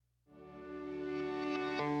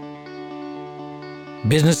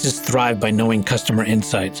Businesses thrive by knowing customer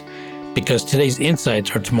insights because today's insights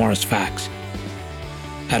are tomorrow's facts.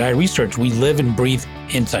 At iResearch, we live and breathe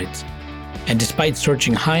insights. And despite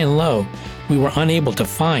searching high and low, we were unable to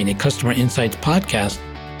find a customer insights podcast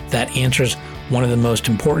that answers one of the most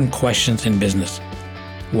important questions in business.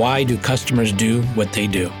 Why do customers do what they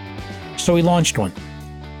do? So we launched one.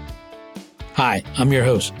 Hi, I'm your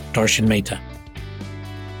host, Darshan Mehta.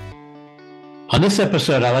 On this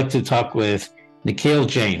episode, I'd like to talk with Nikhil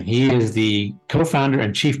Jain. He is the co-founder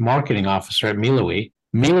and chief marketing officer at Mealawe.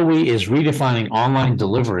 Mealawe is redefining online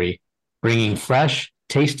delivery, bringing fresh,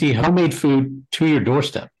 tasty, homemade food to your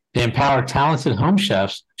doorstep. They empower talented home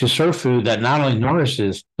chefs to serve food that not only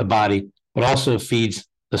nourishes the body, but also feeds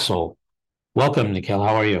the soul. Welcome, Nikhil.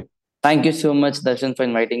 How are you? Thank you so much, Darshan, for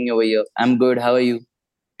inviting me over here. I'm good. How are you?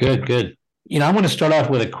 Good. I want to start off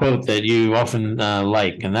with a quote that you often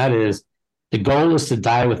like, and that is, the goal is to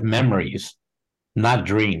die with memories, not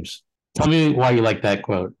dreams. Tell me why you like that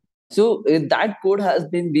quote. So that quote has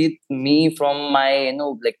been with me from my,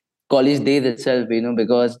 college days itself,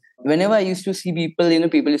 because whenever I used to see people,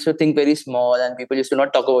 people used to think very small and people used to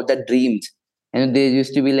not talk about their dreams. They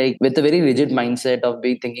used to be like with a very rigid mindset of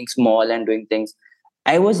being thinking small and doing things.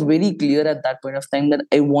 I was very clear at that point of time that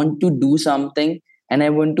I want to do something and I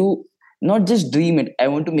want to not just dream it, I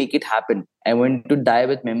want to make it happen. I want to die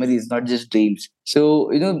with memories, not just dreams.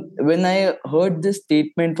 So, when I heard this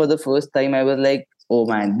statement for the first time, I was like, oh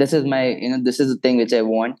man, this is my, this is the thing which I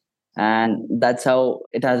want. And that's how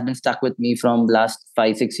it has been stuck with me from last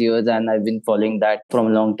 5, 6 years. And I've been following that from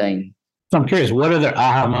a long time. So I'm curious, what other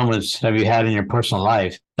aha moments have you had in your personal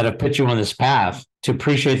life that have put you on this path to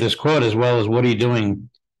appreciate this quote, as well as what are you doing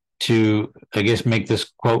to, I guess, make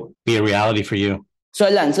this quote be a reality for you? So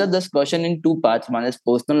I'll answer this question in two parts. One is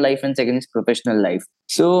personal life and second is professional life.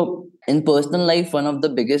 So in personal life, one of the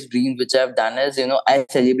biggest dreams which I've done is, I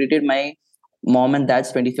celebrated my mom and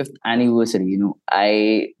dad's 25th anniversary.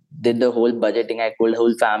 I did the whole budgeting. I called the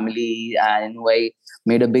whole family and I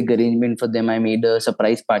made a big arrangement for them. I made a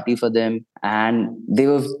surprise party for them and they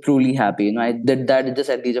were truly happy. I did that just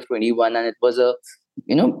at the age of 21 and it was a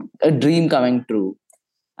dream coming true.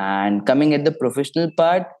 And coming at the professional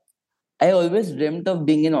part, I always dreamt of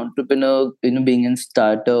being an entrepreneur, being in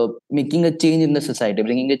startup, making a change in the society,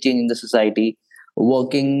 bringing a change in the society,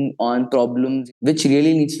 working on problems which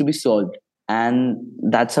really needs to be solved. And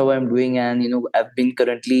that's how I'm doing. And, I've been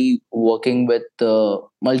currently working with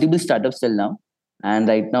multiple startups till now. And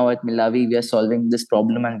right now at Mealawe, we are solving this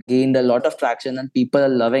problem and gained a lot of traction and people are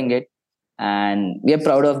loving it. And we are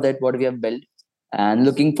proud of that, what we have built and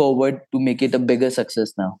looking forward to make it a bigger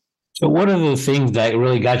success now. So what are the things that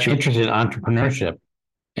really got you interested in entrepreneurship?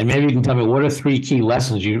 And maybe you can tell me, what are 3 key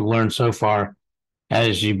lessons you learned so far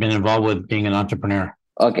as you've been involved with being an entrepreneur?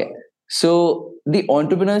 Okay. So the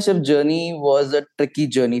entrepreneurship journey was a tricky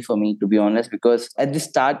journey for me, to be honest, because at the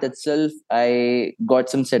start itself, I got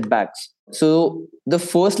some setbacks. So the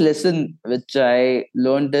first lesson which I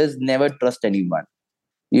learned is never trust anyone.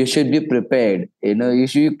 You should be prepared.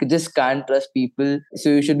 You just can't trust people.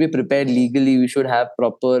 So you should be prepared legally. You should have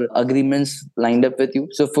proper agreements lined up with you.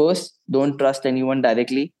 So first, don't trust anyone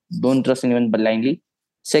directly. Don't trust anyone blindly.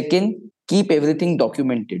 Second, keep everything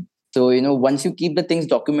documented. So, once you keep the things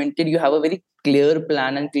documented, you have a very clear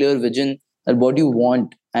plan and clear vision of what you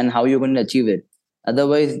want and how you're going to achieve it.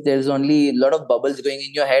 Otherwise, there's only a lot of bubbles going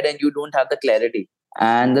in your head and you don't have the clarity.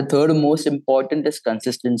 And the third most important is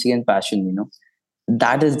consistency and passion.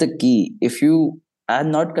 That is the key. If you are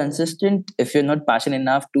not consistent, if you're not passionate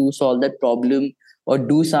enough to solve that problem or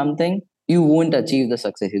do something, you won't achieve the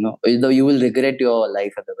success, though you will regret your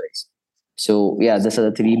life otherwise. So yeah, these are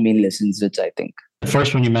the 3 main lessons which I think. The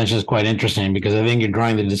first one you mentioned is quite interesting because I think you're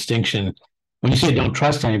drawing the distinction. When you say don't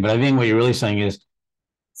trust anybody, I think what you're really saying is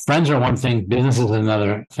friends are one thing, business is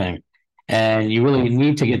another thing. And you really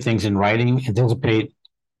need to get things in writing, anticipate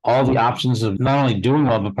all the options of not only doing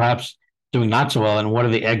well, but perhaps doing not so well, and what are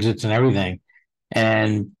the exits and everything.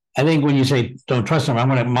 And I think when you say don't trust them, I'm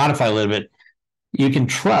going to modify a little bit. You can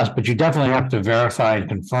trust, but you definitely have to verify and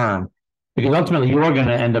confirm, because ultimately you are going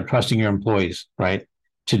to end up trusting your employees, right,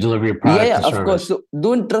 to deliver your product. Yeah, of course. So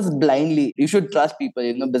don't trust blindly. You should trust people.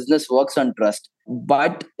 Business works on trust,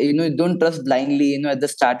 but don't trust blindly. At the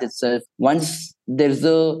start itself, once there's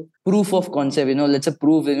a proof of concept, let's say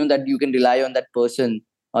proof, that you can rely on that person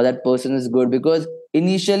or that person is good, because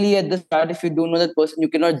initially at the start, if you don't know that person, you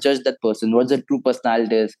cannot judge that person, what the true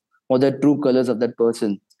personality is, or the true colors of that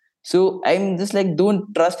person. So I'm just like, don't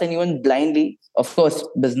trust anyone blindly. Of course,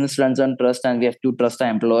 business runs on trust and we have to trust our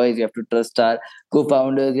employees, we have to trust our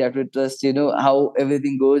co-founders, we have to trust, how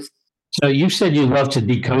everything goes. So you said you love to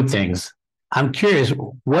decode things. I'm curious,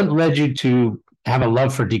 what led you to have a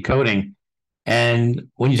love for decoding? And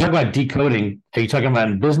when you talk about decoding, are you talking about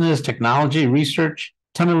in business, technology, research?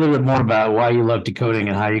 Tell me a little bit more about why you love decoding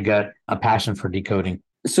and how you got a passion for decoding.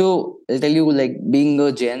 So I'll tell you, like being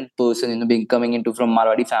a Jain person, being coming into from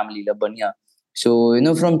Marwadi family, Labania. So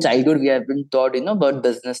from childhood we have been taught, about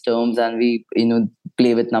business terms, and we,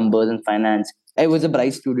 play with numbers and finance. I was a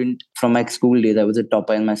bright student from my school days. I was a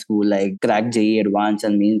topper in my school, like cracked JE Advanced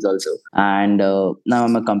and mains also. And now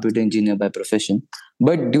I'm a computer engineer by profession.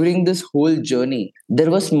 But during this whole journey, there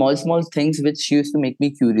were small things which used to make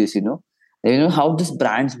me curious. How these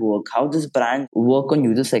brands work, how this brand work on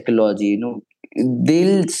user psychology.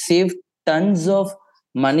 They'll save tons of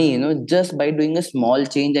money, just by doing a small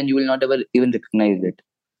change, and you will not ever even recognize it.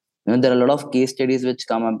 There are a lot of case studies which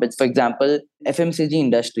come up with, for example, FMCG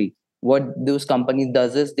industry. What those companies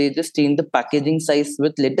does is they just change the packaging size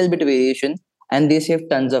with little bit variation, and they save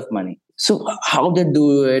tons of money. So how they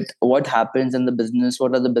do it, what happens in the business,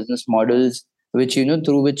 what are the business models which,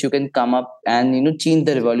 through which you can come up and, change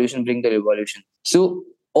the revolution, bring the revolution. So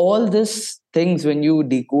all these things, when you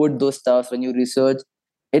decode those stuff, when you research,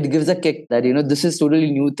 it gives a kick that, this is totally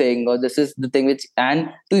new thing, or this is the thing which, and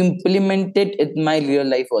to implement it in my real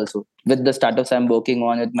life also with the startups I'm working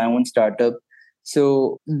on, with my own startup.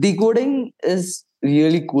 So decoding is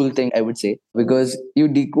really cool thing, I would say, because you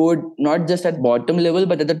decode not just at bottom level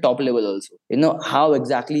but at the top level also, how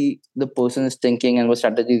exactly the person is thinking and what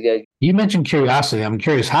strategies they are. You mentioned curiosity. I'm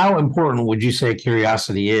curious, how important would you say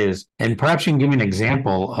curiosity is? And perhaps you can give me an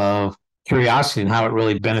example of curiosity and how it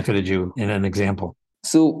really benefited you in an example.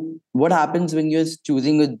 So what happens when you're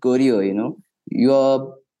choosing a career?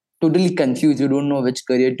 You're totally confused. You don't know which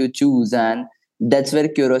career to choose, and that's where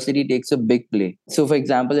curiosity takes a big play. So, for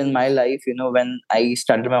example, in my life, when I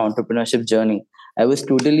started my entrepreneurship journey, I was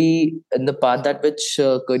totally in the path that which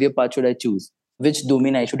career path should I choose, which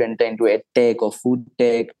domain I should enter into, ed tech or food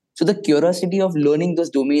tech. So the curiosity of learning those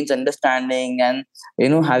domains, understanding, and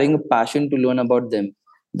having a passion to learn about them,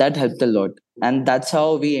 that helped a lot. And that's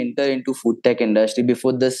how we enter into food tech industry.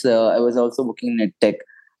 Before this, I was also working in tech,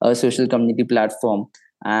 a social community platform.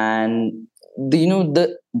 And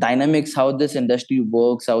the dynamics, how this industry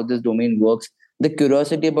works, how this domain works, the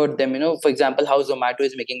curiosity about them, for example, how Zomato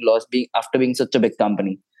is making loss being after being such a big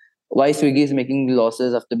company, why Swiggy is making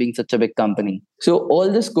losses after being such a big company. So all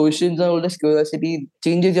these questions and all this curiosity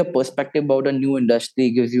changes your perspective about a new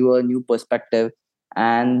industry, gives you a new perspective.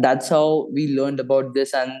 And that's how we learned about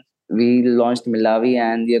this, and we launched Mealawe,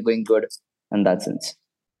 and we are going good in that sense.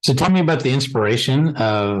 So tell me about the inspiration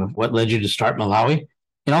of what led you to start Malawi.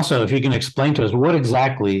 And also, if you can explain to us, what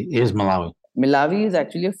exactly is Malawi? Mealawe is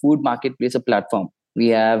actually a food marketplace, a platform. We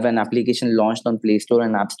have an application launched on Play Store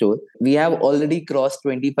and App Store. We have already crossed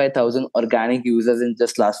 25,000 organic users in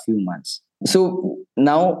just last few months. So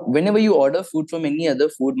now, whenever you order food from any other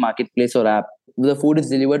food marketplace or app, the food is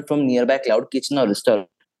delivered from nearby cloud kitchen or restaurant.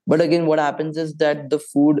 But again, what happens is that the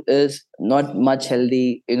food is not much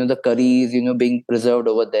healthy. The curries, being preserved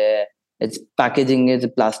over there. Its packaging is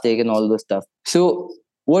plastic and all those stuff. So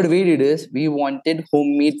what we did is we wanted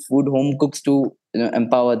homemade food, home cooks to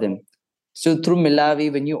empower them. So through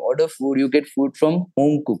Milavi, when you order food, you get food from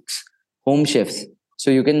home cooks, home chefs. So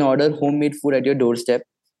you can order homemade food at your doorstep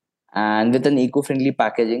and with an eco-friendly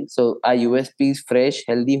packaging. So our USP is fresh,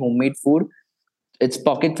 healthy, homemade food. It's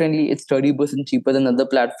pocket friendly. It's 30% cheaper than other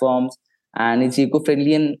platforms, and it's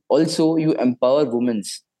eco-friendly. And also, you empower women.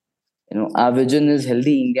 Our vision is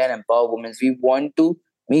healthy India and empower women. We want to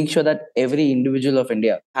make sure that every individual of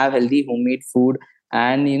India have healthy homemade food,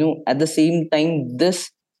 and at the same time,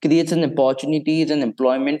 this creates an opportunities and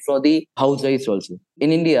employment for the housewives also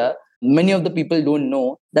in India. Many of the people don't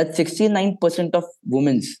know that 69% of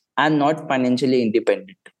women are not financially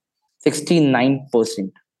independent.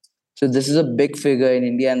 69%. So this is a big figure in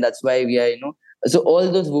India, and that's why we are, so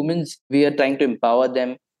all those women, we are trying to empower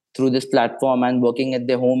them through this platform and working at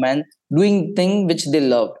their home and doing thing which they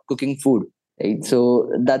love, cooking food. Right.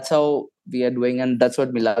 So that's how we are doing, and that's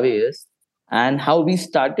what Milawe is, and how we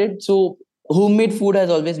started. So homemade food has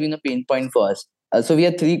always been a pain point for us. So we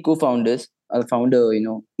are three co-founders. Our founder,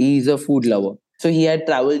 he is a food lover. So he had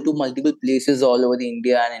traveled to multiple places all over the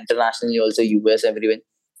India and internationally, also US, everywhere.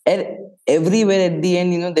 And everywhere at the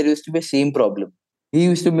end, there used to be the same problem. He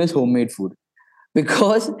used to miss homemade food.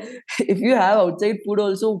 Because if you have outside food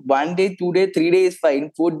also, 1 day, 2 day, 3 day is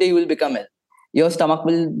fine. Fourth day you will become ill. Your stomach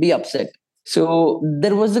will be upset. So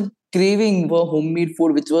there was a craving for homemade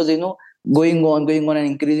food, which was, going on and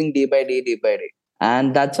increasing day by day, day by day.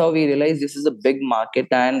 And that's how we realized this is a big market.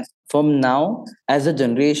 And from now, as the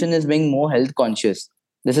generation is being more health conscious,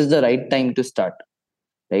 this is the right time to start.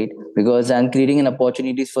 right? Because and creating an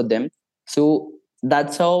opportunities for them. So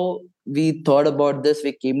that's how we thought about this.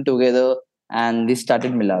 We came together and we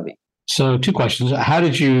started Mealawe. So, two questions. How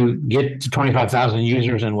did you get to 25,000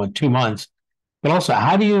 users in what, 2 months? But also,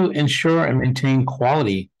 how do you ensure and maintain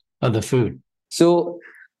quality of the food? So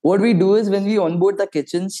what we do is when we onboard the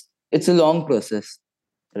kitchens, it's a long process,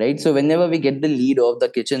 right? So whenever we get the lead of the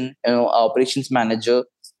kitchen, our operations manager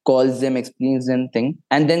calls them, explains them thing,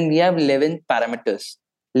 and then we have 11 parameters,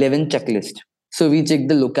 11 checklist. So we check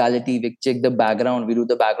the locality, we check the background, we do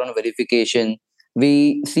the background verification.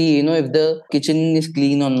 We see, if the kitchen is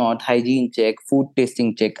clean or not, hygiene check, food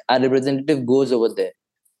tasting check. Our representative goes over there,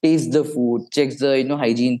 tastes the food, checks the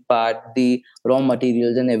hygiene part, the raw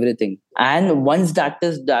materials and everything. And once that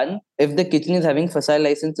is done, if the kitchen is having facile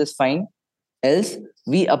license, is fine. Else,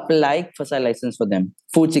 we apply facile license for them,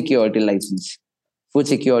 food security license, food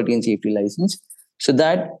security and safety license, so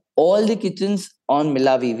that all the kitchens on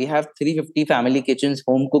Mealawe, we have 350 family kitchens,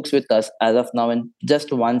 home cooks with us as of now in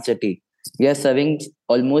just one city. We are serving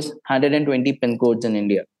almost 120 pin codes in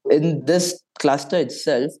India. In this cluster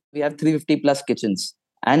itself, we have 350 plus kitchens,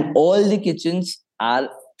 and all the kitchens are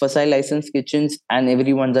facile license kitchens, and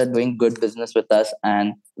everyone's are doing good business with us.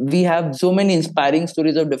 And we have so many inspiring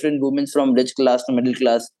stories of different women from rich class to middle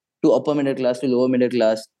class to upper middle class to lower middle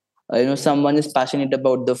class. Someone is passionate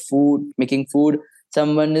about the food, making food.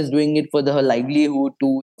 Someone is doing it for her livelihood,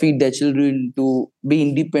 to feed their children, to be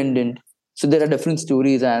independent. So there are different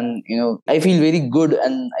stories, and I feel very good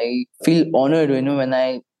and I feel honored, when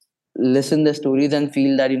I listen the stories and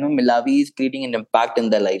feel that Mealawe is creating an impact in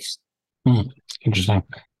their lives. Hmm, interesting.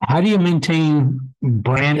 How do you maintain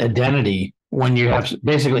brand identity when you have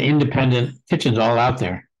basically independent kitchens all out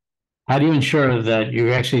there? How do you ensure that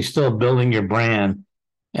you're actually still building your brand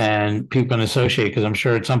and people can associate? Because I'm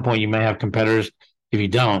sure at some point you may have competitors if you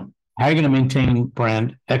don't. How are you going to maintain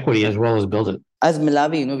brand equity as well as build it? As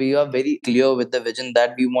Mealawe, we are very clear with the vision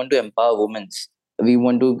that we want to empower women. We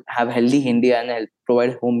want to have healthy India and help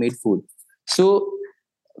provide homemade food. So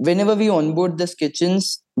whenever we onboard these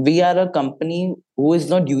kitchens, we are a company who is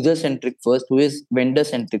not user centric first, who is vendor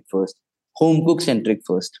centric first, home cook centric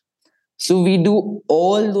first. So we do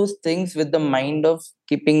all those things with the mind of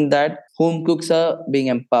keeping that home cooks are being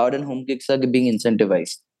empowered and home cooks are being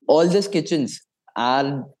incentivized. All these kitchens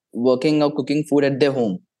are working or cooking food at their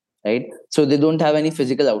home, right? So they don't have any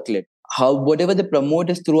physical outlet. How whatever they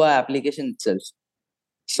promote is through our application itself.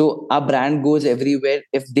 So our brand goes everywhere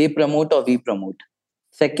if they promote or we promote.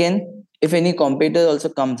 Second, if any competitor also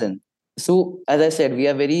comes in. So as I said, we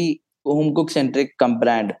are very home cook centric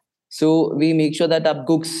brand. So we make sure that our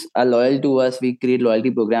cooks are loyal to us. We create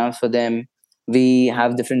loyalty programs for them. We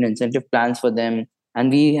have different incentive plans for them. And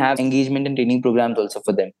we have engagement and training programs also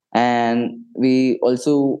for them. And we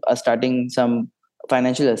also are starting some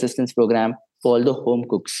financial assistance program for all the home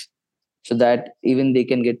cooks, so that even they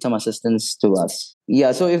can get some assistance to us.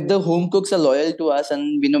 Yeah, so if the home cooks are loyal to us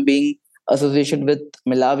and being associated with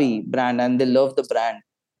Mealawe brand and they love the brand,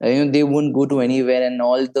 they won't go to anywhere, and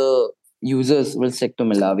all the users will stick to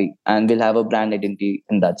Mealawe and will have a brand identity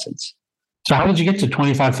in that sense. So, how did you get to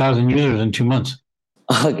 25,000 users in 2 months?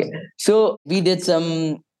 Okay, so we did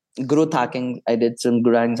some growth hacking. I did some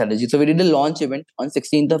growth hacking strategy. So we did a launch event on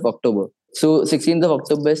 16th of October. So 16th of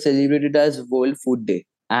October is celebrated as World Food Day.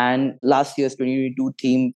 And last year's 2022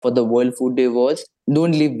 theme for the World Food Day was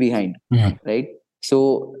Don't Leave Behind, right?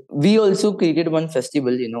 So we also created one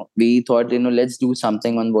festival, we thought, let's do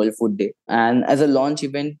something on World Food Day. And as a launch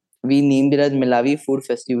event, we named it as Mealawe Food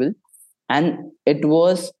Festival. And it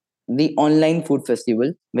was the online food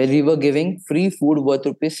festival where we were giving free food worth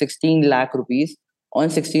rupees 16 lakh rupees on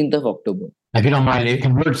 16th of October. If you don't mind, it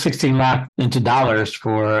convert 16 lakh into dollars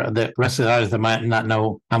for the rest of the others that might not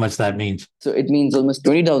know how much that means. So it means almost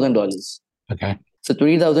 $20,000. Okay. So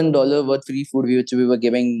 $20,000 worth free food which we were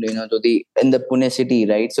giving, to the in the Pune city,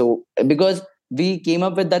 right? So because we came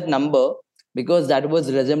up with that number because that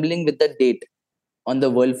was resembling with the date on the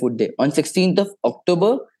World Food Day. On 16th of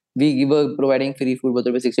October, we were providing free food worth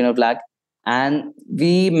over 16 of lakh. And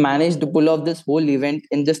we managed to pull off this whole event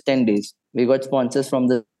in just 10 days. We got sponsors from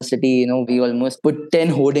the city. We almost put 10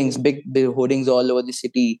 hoardings, big hoardings all over the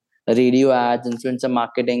city, radio ads, influencer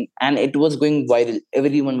marketing, and it was going viral.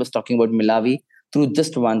 Everyone was talking about Mealawe through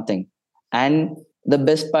just one thing. And the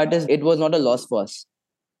best part is it was not a loss for us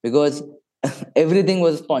because everything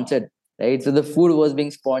was sponsored, right? So the food was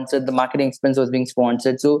being sponsored, the marketing expense was being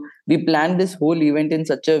sponsored. So we planned this whole event in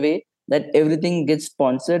such a way that everything gets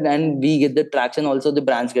sponsored and we get the traction. Also, the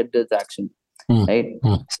brands get the traction, right?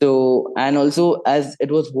 So, and also as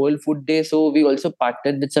it was World Food Day, so we also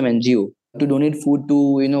partnered with some NGO. to donate food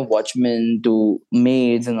to watchmen, to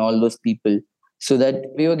maids, and all those people, so that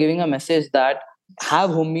we were giving a message that have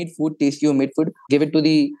homemade food, tasty homemade food, give it to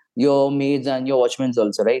the your maids and your watchmen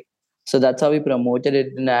also, right? So that's how we promoted it,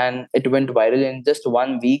 and it went viral in just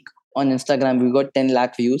 1 week. On Instagram we got 10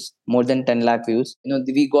 lakh views, more than 10 lakh views.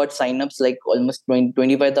 We got signups like almost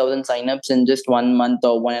 25,000 signups in just 1 month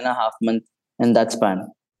or 1.5 month in that span.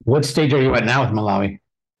 What stage are you at now with Malawi?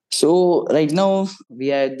 So right now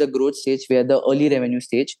we are at the growth stage. We are at the early revenue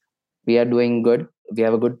stage. We are doing good. We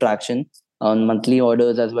have a good traction on monthly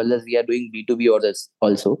orders, as well as we are doing B2B orders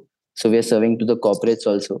also. So we are serving to the corporates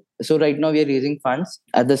also. So right now we are raising funds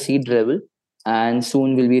at the seed level, and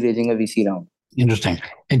soon we'll be raising a VC round. Interesting.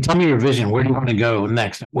 And tell me your vision. Where do you want to go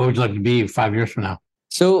next? What would you like to be 5 years from now?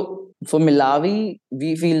 So for Mealawe,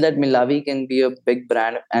 we feel that Mealawe can be a big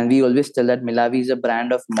brand, and we always tell that Mealawe is a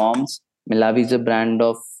brand of moms. Mealawe is a brand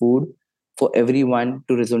of food for everyone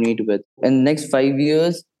to resonate with. In next 5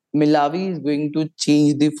 years, Mealawe is going to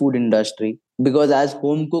change the food industry, because as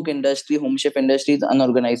home cook industry, home chef industry is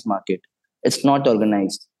unorganized market. It's not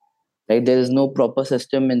organized, right? There is no proper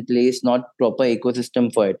system in place, not proper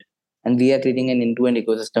ecosystem for it, and we are creating an end-to-end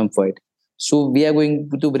ecosystem for it. So we are going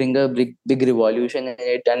to bring a big revolution in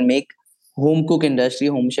it and make home cook industry,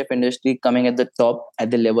 home chef industry coming at the top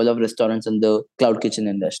at the level of restaurants and the cloud kitchen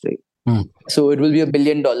industry. So it will be $1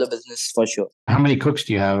 billion business for sure. How many cooks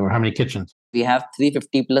do you have, or how many kitchens? We have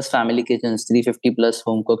 350 plus family kitchens, 350 plus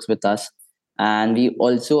home cooks with us, and we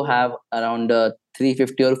also have around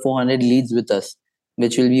 350 or 400 leads with us,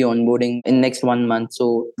 which will be onboarding in next 1 month.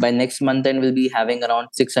 So by next month then we'll be having around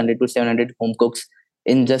 600 to 700 home cooks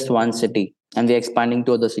in just one city, and we're expanding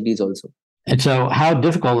to other cities also. And so how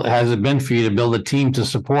difficult has it been for you to build a team to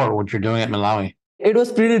support what you're doing at Malawi? It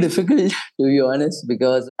was pretty difficult, to be honest,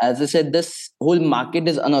 because as I said, this whole market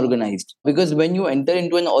is unorganized. Because when you enter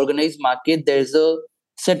into an organized market, there's a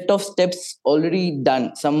set of steps already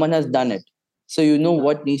done. Someone has done it. So you know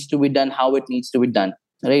what needs to be done, how it needs to be done,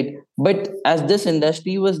 right? But as this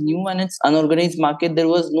industry was new and it's unorganized market, there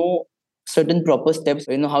was no certain proper steps,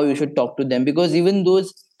 how you should talk to them. Because even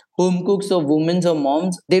those home cooks or women or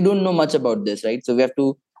moms, they don't know much about this, right? So we have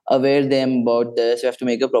to aware them about this. You have to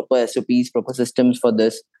make a proper SOPs, proper systems for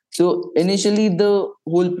this. So initially, the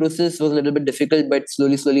whole process was a little bit difficult, but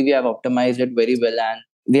slowly, we have optimized it very well, and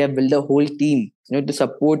we have built a whole team, to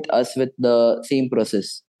support us with the same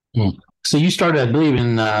process. So you started, I believe,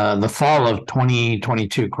 in the fall of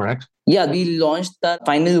 2022, correct? Yeah, we launched the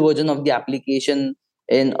final version of the application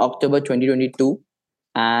in October 2022,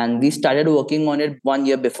 and we started working on it 1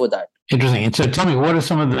 year before that. Interesting. And so tell me, what are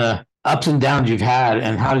some of the ups and downs you've had,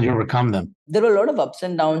 and how did you overcome them? There were a lot of ups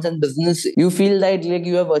and downs in business. You feel that like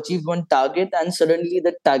you have achieved one target, and suddenly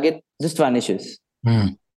the target just vanishes.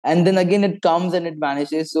 And then again it comes and it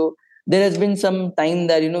vanishes. So there has been some time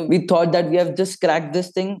that we thought that we have just cracked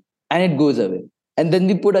this thing, and it goes away. And then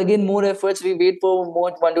we put again more efforts, we wait for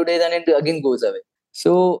more 1 2 days, and it again goes away.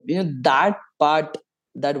 So that part,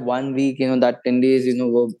 that 1 week, that 10 days,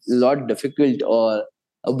 were a lot difficult, or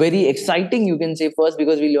very exciting, you can say, first,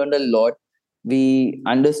 because we learned a lot. We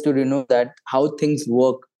understood that how things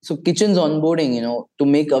work. So kitchens onboarding, to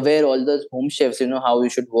make aware all those home chefs, how you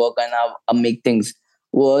should work and how make things,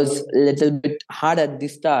 was a little bit hard at the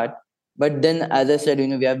start. But then, as I said,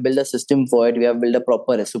 we have built a system for it. We have built a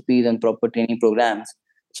proper SOPs and proper training programs.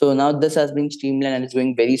 So now this has been streamlined and it's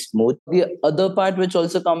going very smooth. The other part which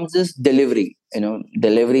also comes is delivery.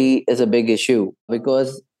 Delivery is a big issue,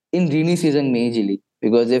 because in rainy season majorly,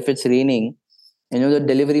 because if it's raining, the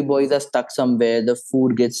delivery boys are stuck somewhere, the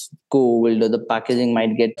food gets cold or the packaging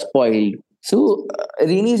might get spoiled. So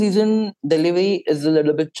rainy season delivery is a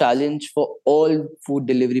little bit challenge for all food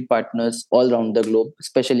delivery partners all around the globe,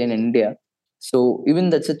 especially in India. So even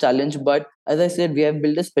that's a challenge. But as I said, we have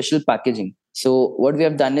built a special packaging. So what we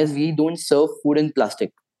have done is we don't serve food in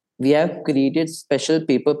plastic. We have created special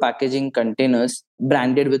paper packaging containers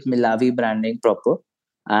branded with Mealawe branding proper,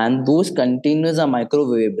 and those containers are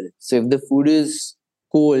microwavable. So if the food is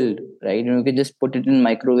cold, right, you can just put it in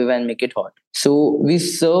microwave and make it hot. So we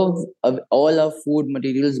serve all our food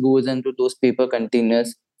materials goes into those paper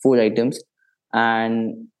containers, food items.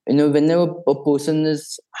 And whenever a person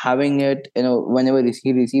is having it, whenever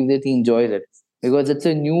he receives it, he enjoys it, because it's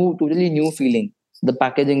a totally new feeling. The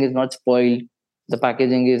packaging is not spoiled, the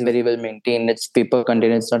packaging is very well maintained, it's paper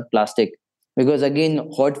container, it's not plastic. Because again,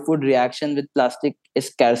 hot food reaction with plastic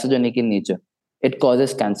is carcinogenic in nature. It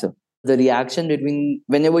causes cancer. The reaction between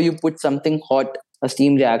whenever you put something hot, a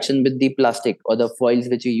steam reaction with the plastic or the foils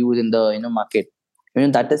which you use in the market,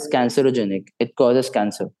 that is cancerogenic. It causes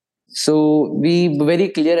cancer. So we were very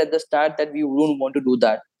clear at the start that we don't want to do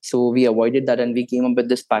that. So we avoided that and we came up with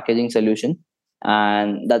this packaging solution.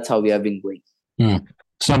 And that's how we have been going. Hmm.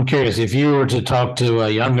 So I'm curious, if you were to talk to a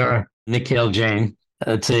younger Nikhil Jain,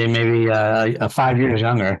 let's say maybe 5 years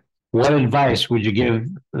younger, what advice would you give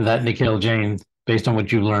that Nikhil Jain based on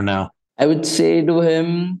what you've learned now? I would say to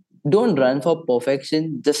him, don't run for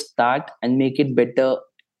perfection. Just start and make it better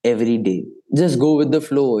every day. Just go with the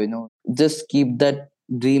flow. Just keep that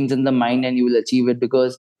dreams in the mind and you will achieve it,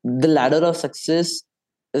 because the ladder of success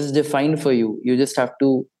is defined for you. You just have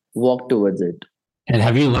to walk towards it. And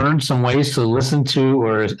have you learned some ways to listen to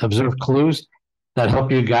or observe clues that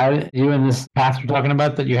help you guide you in this path we're talking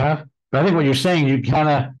about that you have? But I think what you're saying, you kind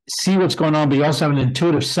of see what's going on, but you also have an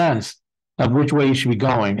intuitive sense of which way you should be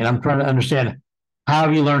going. And I'm trying to understand, how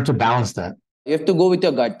have you learned to balance that? You have to go with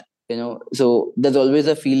your gut. So there's always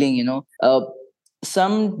a feeling.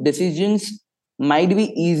 Some decisions might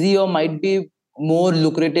be easy or might be more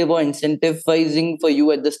lucrative or incentivizing for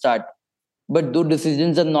you at the start, but those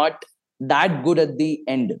decisions are not that good at the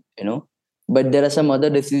end. But there are some other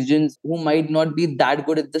decisions who might not be that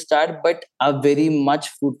good at the start but are very much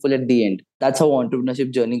fruitful at the end. That's how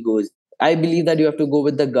entrepreneurship journey goes. I believe that you have to go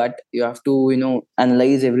with the gut. You have to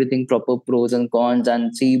analyze everything, proper pros and cons,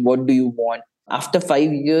 and see what do you want after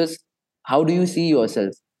 5 years. How do you see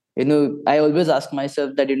yourself? I always ask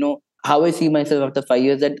myself that how I see myself after 5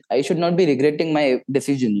 years, that I should not be regretting my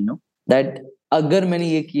decision. That अगर मैंने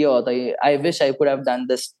ये किया होता, I wish I could have done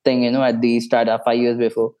this thing at the start of 5 years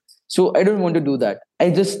before. So I don't want to do that.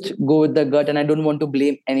 I just go with the gut and I don't want to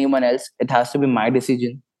blame anyone else. It has to be my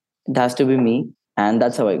decision. It has to be me. And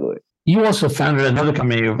that's how I go. You also founded another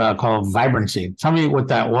company called Vibrancy. Tell me what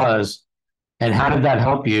that was and how did that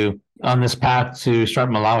help you on this path to start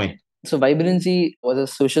Mealawe? So Vibrancy was a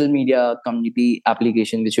social media community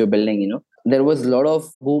application which we were building. There was a lot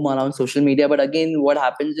of boom around social media, but again, what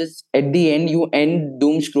happens is at the end you end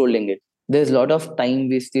doom scrolling it. There's a lot of time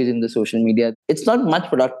wastage in the social media. It's not much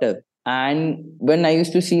productive. And when I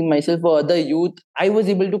used to see myself or other youth, I was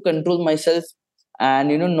able to control myself and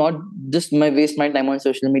not just waste my time on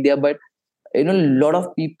social media, but a lot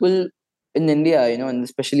of people in India, and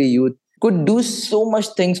especially youth, could do so much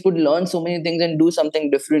things, could learn so many things and do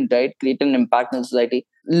something different, right? Create an impact in society,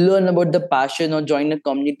 learn about the passion or join a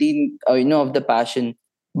community, of the passion.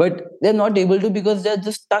 But they're not able to because they're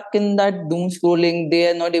just stuck in that doom scrolling. They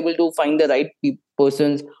are not able to find the right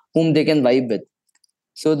persons whom they can vibe with.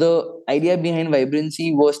 So the idea behind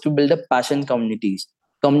Vibrancy was to build up passion communities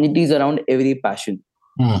around every passion.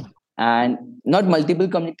 Hmm. And not multiple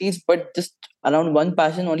communities, but just around one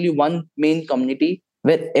passion, only one main community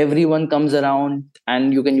where everyone comes around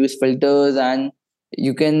and you can use filters and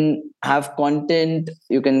you can have content,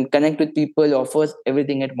 you can connect with people, offers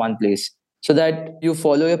everything at one place. So that you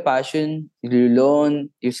follow your passion, you learn,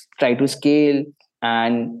 try to scale.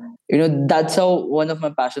 And that's how one of my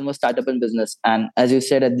passion was startup and business. And as you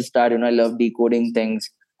said at the start, I love decoding things.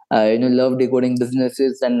 Love decoding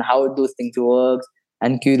businesses and how those things work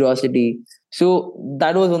and curiosity. So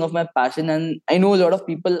that was one of my passion, and I know a lot of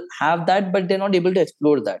people have that, but they're not able to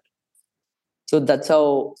explore that. So that's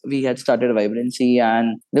how we had started Vibrancy,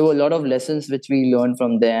 and there were a lot of lessons which we learned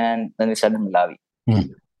from there, and then we started Mealawe. Hmm.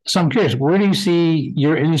 So I'm curious, where do you see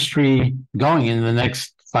your industry going in the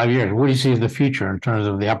next 5 years? What do you see as the future in terms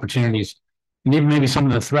of the opportunities and even maybe some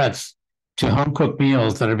of the threats to home cooked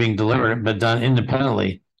meals that are being delivered but done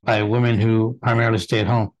independently by women who primarily stay at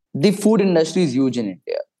home? The food industry is huge in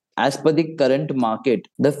India. As per the current market,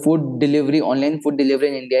 the online food delivery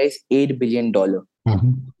in India is $8 billion.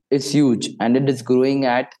 Mm-hmm. It's huge and it is growing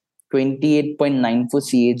at 28.94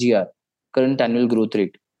 CAGR, current annual growth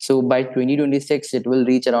rate. So by 2026, it will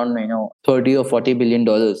reach around 30 or $40 billion.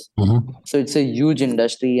 Mm-hmm. So it's a huge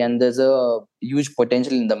industry and there's a huge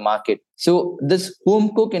potential in the market. So this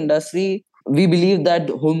home cook industry, we believe that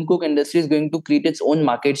home cook industry is going to create its own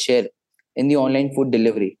market share in the online food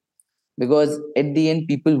delivery, because at the end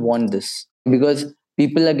people want this, because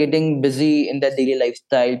people are getting busy in their daily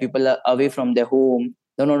lifestyle, people are away from their home,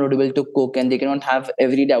 they're not able to cook and they cannot have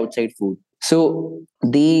everyday outside food. So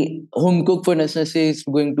the home cook food necessity is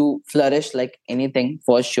going to flourish like anything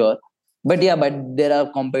for sure. But yeah, but there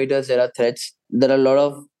are competitors, there are threats, there are a lot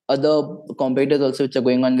of other competitors also which are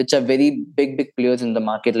going on, which are very big players in the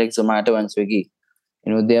market, like Zomato and Swiggy.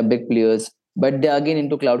 They are big players, but they are again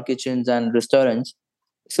into cloud kitchens and restaurants.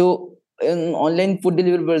 So in online food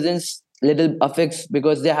delivery versions, little affects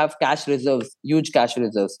because they have cash reserves, huge cash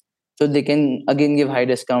reserves. So they can again give high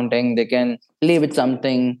discounting, they can play with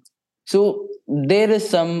something. So there is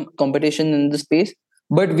some competition in the space,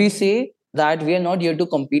 but we say that we are not here to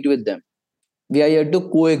compete with them. We are here to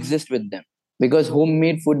coexist with them. because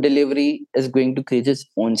homemade food delivery is going to create its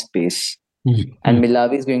own space, and Mhm.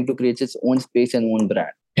 Mealawe is going to create its own space and own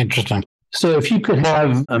brand. Interesting. So if you could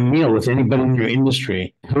have a meal with anybody in your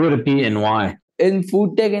industry, who would it be and why? In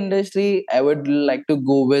food tech industry, I would like to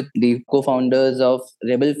go with the co-founders of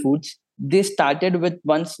Rebel Foods. They started with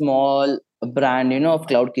one small brand, of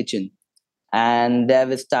cloud kitchen, and they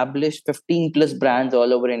have established 15 plus brands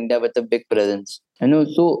all over India with a big presence.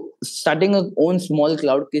 So starting a own small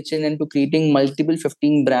cloud kitchen and to creating multiple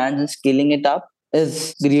 15 brands and scaling it up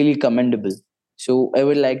is really commendable. So I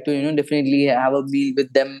would like to, definitely have a meal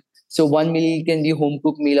with them. So one meal can be home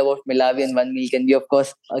cooked meal about Mealawe, and one meal can be, of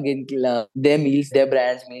course, again their meals, their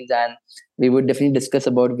brands meals, and we would definitely discuss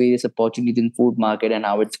about various opportunities in food market and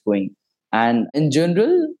how it's going. And in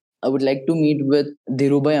general, I would like to meet with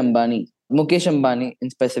Dhirubhai Ambani, Mukesh Ambani in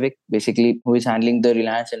specific, basically, who is handling the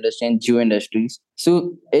Reliance industry and Jio industries.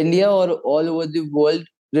 So India or all over the world,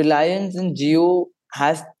 Reliance and Jio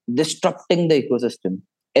has disrupting the ecosystem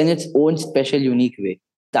in its own special, unique way.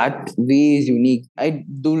 That way is unique. I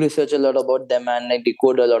do research a lot about them and I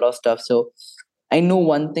decode a lot of stuff. So I know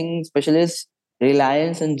one thing special is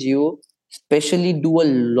Reliance and Jio especially do a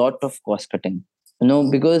lot of cost cutting.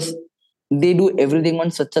 Because they do everything on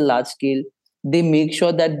such a large scale. They make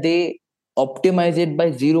sure that they optimize it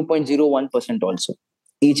by 0.01% also,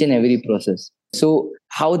 each and every process. So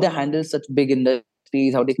how they handle such big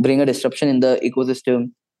industries, how they bring a disruption in the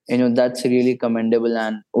ecosystem, that's really commendable,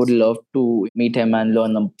 and would love to meet him and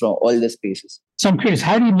learn from all the spaces. So I'm curious,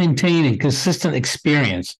 how do you maintain a consistent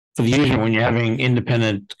experience for the user when you're having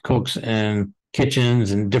independent cooks and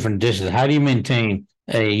kitchens and different dishes? How do you maintain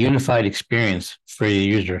a unified experience for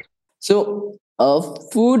your user? So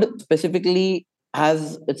food specifically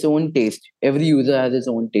has its own taste. Every user has its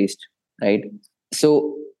own taste, right?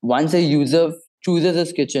 So once a user chooses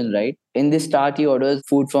his kitchen, right? In the start, he orders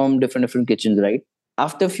food from different kitchens, right?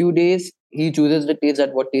 After a few days, he chooses the taste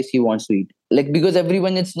at what taste he wants to eat. Like, because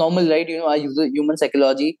everyone, it's normal, right? Our user human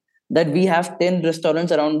psychology, that we have 10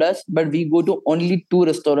 restaurants around us, but we go to only 2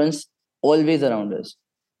 restaurants always around us.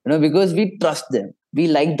 Because we trust them. We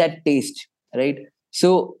like that taste, right?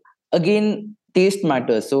 So again, taste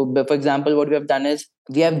matters. So for example, what we have done is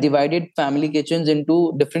we have divided family kitchens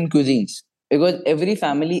into different cuisines, because every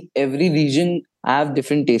family, every region have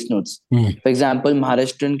different taste notes. For example,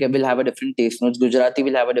 Maharashtrian will have a different taste notes, Gujarati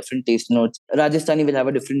will have a different taste notes, Rajasthani will have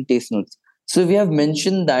a different taste notes. So we have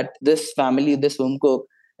mentioned that this family, this home cook,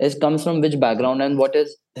 comes from which background and what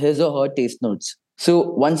is his or her taste notes. So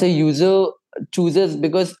once a user chooses,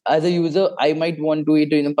 because as a user I might want to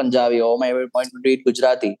eat Punjabi, or I might want to eat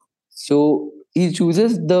Gujarati, so he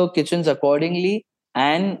chooses the kitchens accordingly,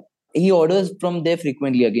 and he orders from there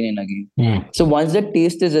frequently again and again. So once the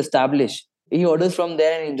taste is established, he orders from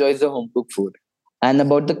there and enjoys the home cooked food. And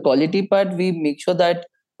about the quality part, we make sure that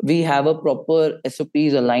we have a proper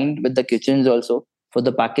SOPs aligned with the kitchens also for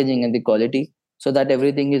the packaging and the quality, so that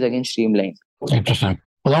everything is again streamlined. Interesting.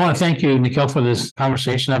 Well, I want to thank you, Nikhil, for this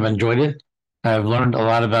conversation. I've enjoyed it. I've learned a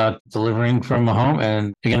lot about delivering from home.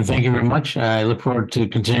 And again, thank you very much. I look forward to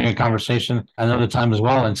continuing a conversation another time as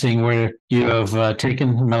well and seeing where you have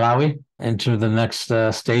taken Mealawe into the next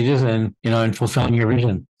stages and, in fulfilling your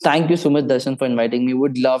vision. Thank you so much, Darshan, for inviting me.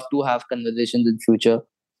 Would love to have conversations in future.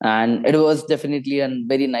 And it was definitely a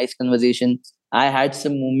very nice conversation. I had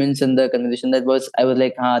some moments in the conversation I was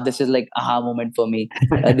like, this is like aha moment for me.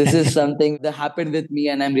 This is something that happened with me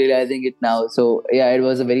and I'm realizing it now. So yeah, it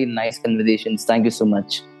was a very nice conversation. Thank you so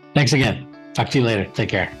much. Thanks again. Talk to you later. Take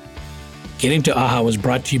care. Getting to AHA was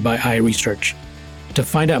brought to you by iResearch. To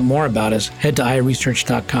find out more about us, head to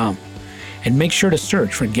iResearch.com and make sure to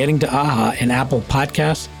search for Getting to AHA in Apple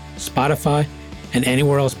Podcasts, Spotify, and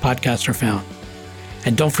anywhere else podcasts are found.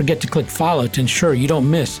 And don't forget to click follow to ensure you don't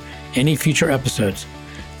miss any future episodes.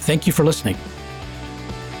 Thank you for listening.